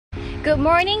Good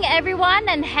morning everyone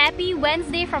and happy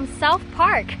Wednesday from South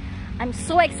Park. I'm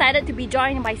so excited to be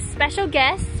joined by special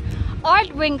guests Art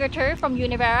Wingerter from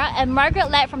Univera and Margaret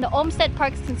Lapp from the Olmsted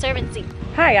Park's Conservancy.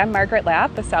 Hi, I'm Margaret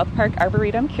Lapp, the South Park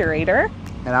Arboretum Curator.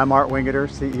 And I'm Art Wingerter,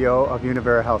 CEO of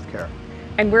Univera Healthcare.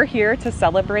 And we're here to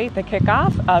celebrate the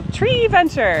kickoff of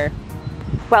TREEventure.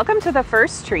 Welcome to the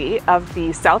first tree of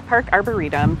the South Park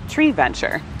Arboretum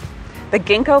TREEventure. The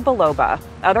ginkgo biloba,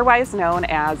 otherwise known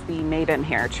as the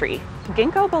maidenhair tree.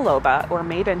 Ginkgo biloba, or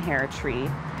maidenhair tree,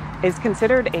 is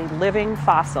considered a living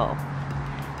fossil.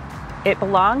 It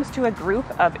belongs to a group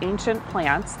of ancient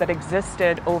plants that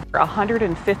existed over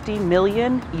 150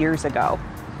 million years ago.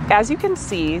 As you can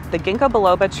see, the ginkgo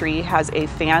biloba tree has a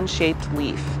fan-shaped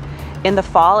leaf. In the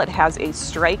fall, it has a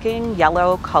striking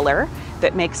yellow color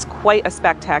that makes quite a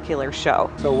spectacular show.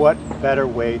 So what better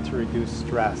way to reduce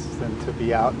stress than to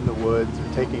be out in the woods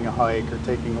or taking a hike or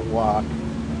taking a walk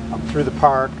through the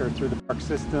park or through the park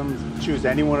systems. Choose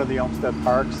any one of the Olmsted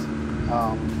parks.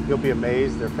 You'll be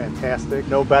amazed, they're fantastic.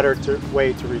 No better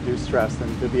way to reduce stress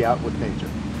than to be out with nature.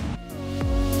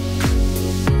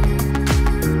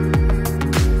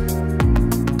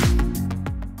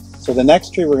 So the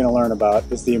next tree we're going to learn about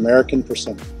is the American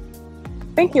persimmon.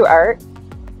 Thank you, Art.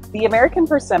 The American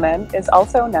persimmon is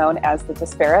also known as the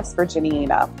Disparis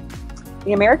virginiana.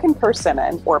 The American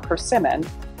persimmon, or persimmon,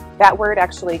 that word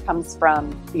actually comes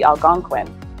from the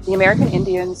Algonquin. The American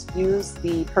Indians use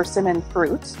the persimmon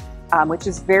fruit, which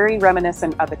is very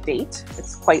reminiscent of a date.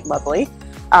 It's quite lovely,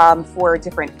 for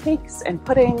different cakes and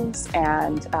puddings,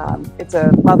 and it's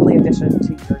a lovely addition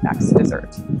to your next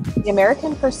dessert. The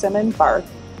American persimmon bark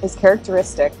is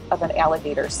characteristic of an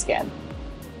alligator skin.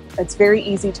 It's very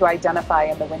easy to identify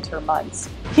in the winter months.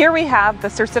 Here we have the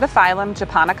Cercidophyllum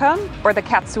japonicum, or the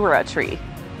katsura tree.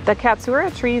 The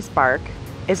katsura tree's bark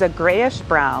is a grayish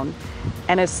brown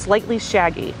and is slightly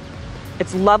shaggy.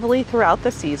 It's lovely throughout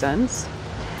the seasons,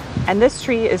 and this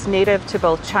tree is native to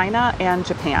both China and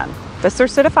Japan. The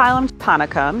Cercidophyllum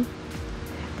japonicum,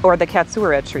 or the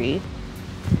katsura tree,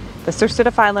 the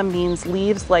Cercidophyllum means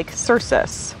leaves like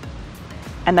cercis,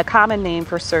 and the common name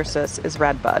for cercis is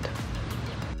redbud.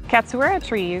 Katsura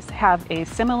trees have a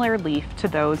similar leaf to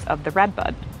those of the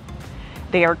redbud.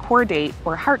 They are cordate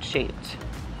or heart-shaped.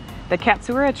 The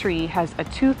katsura tree has a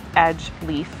toothed-edge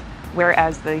leaf,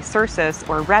 whereas the cercis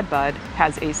or redbud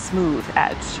has a smooth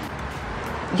edge.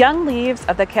 Young leaves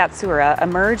of the katsura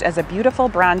emerge as a beautiful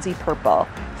bronzy purple,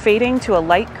 fading to a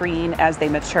light green as they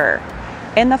mature.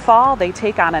 In the fall, they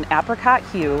take on an apricot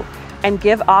hue and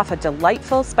give off a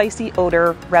delightful spicy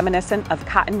odor reminiscent of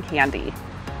cotton candy.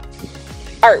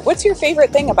 Art, what's your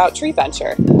favorite thing about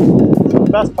TREEventure? The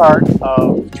best part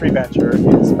of TREEventure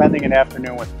is spending an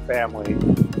afternoon with the family,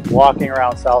 walking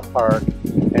around South Park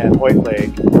and Hoyt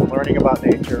Lake, learning about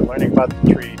nature, learning about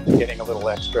the trees, getting a little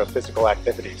extra physical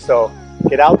activity. So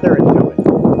get out there and do it.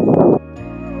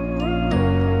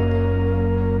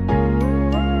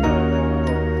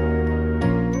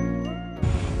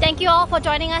 Thank you all for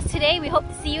joining us today. We hope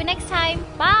to see you next time.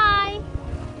 Bye!